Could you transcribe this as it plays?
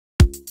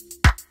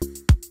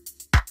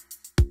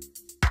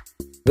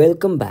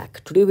Welcome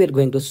back. Today we are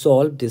going to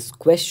solve this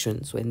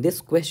question. So in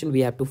this question we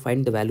have to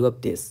find the value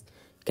of this.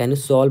 Can you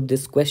solve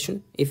this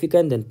question? If you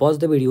can, then pause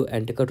the video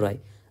and take a try.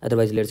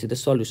 Otherwise let's see the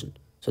solution.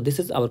 So this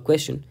is our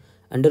question.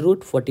 Under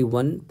root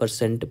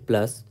 41%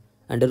 plus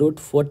under root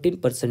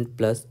 14%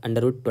 plus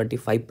under root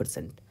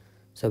 25%.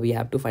 So we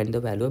have to find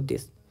the value of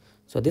this.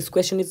 So this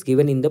question is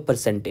given in the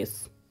percentage.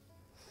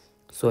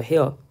 So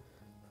here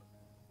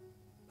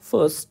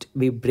first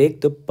we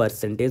break the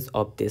percentage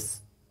of this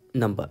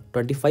number.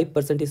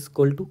 25% is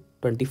equal to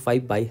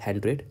 25 by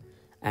 100,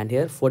 and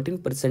here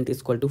 14% is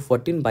equal to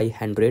 14 by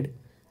 100,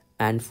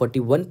 and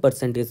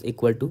 41% is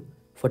equal to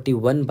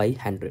 41 by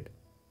 100.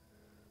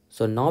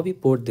 So now we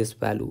put this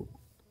value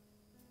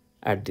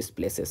at these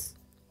places.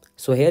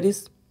 So here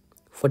is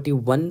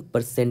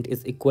 41%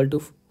 is equal to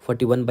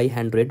 41 by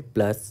 100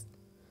 plus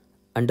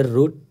under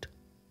root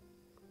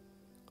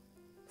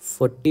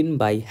 14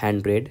 by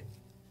 100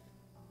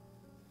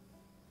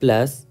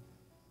 plus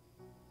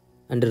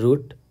under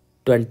root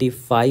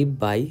 25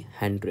 by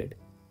 100.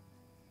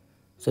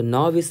 So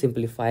now we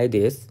simplify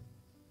this.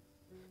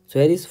 So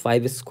here is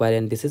 5 square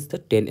and this is the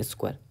 10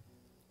 square.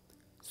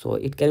 So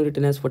it can be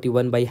written as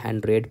 41 by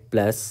 100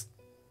 plus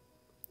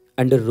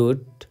under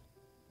root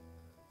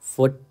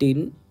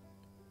 14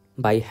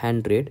 by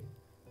 100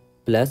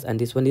 plus, and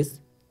this one is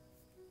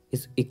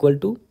equal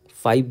to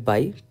 5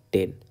 by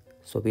 10.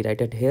 So we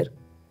write it here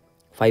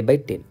 5 by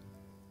 10.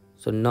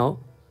 So now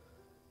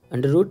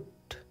under root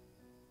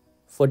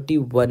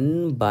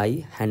 41 by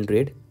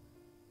 100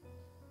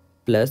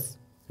 plus,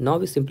 now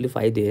we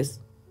simplify this.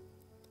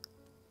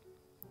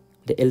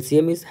 The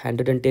LCM is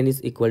 110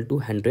 is equal to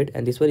 100,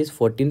 and this one is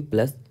 14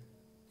 plus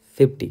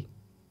 50.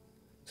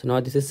 So now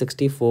this is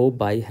 64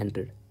 by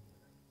 100.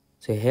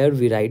 So here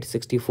we write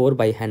 64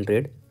 by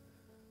 100.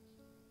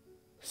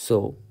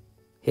 So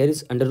here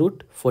is under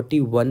root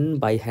 41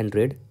 by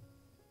 100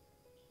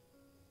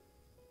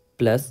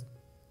 plus,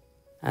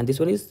 and this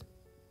one is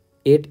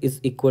 8 is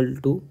equal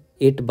to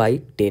 8 by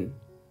 10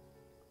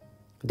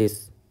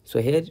 this. So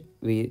here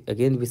we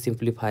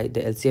simplify.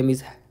 The LCM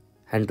is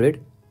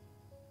 100,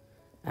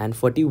 and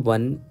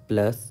 41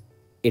 plus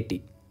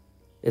 80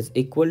 is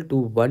equal to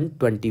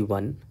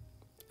 121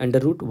 under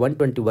root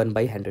 121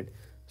 by 100.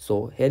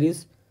 So here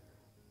is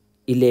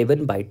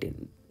 11 by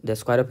 10. The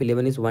square of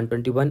 11 is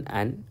 121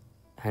 and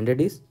 100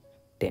 is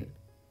 10.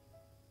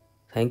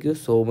 Thank you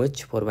so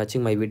much for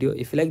watching my video.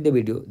 If you like the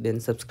video, then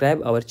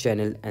subscribe our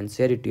channel and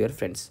share it to your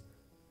friends.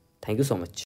 Thank you so much.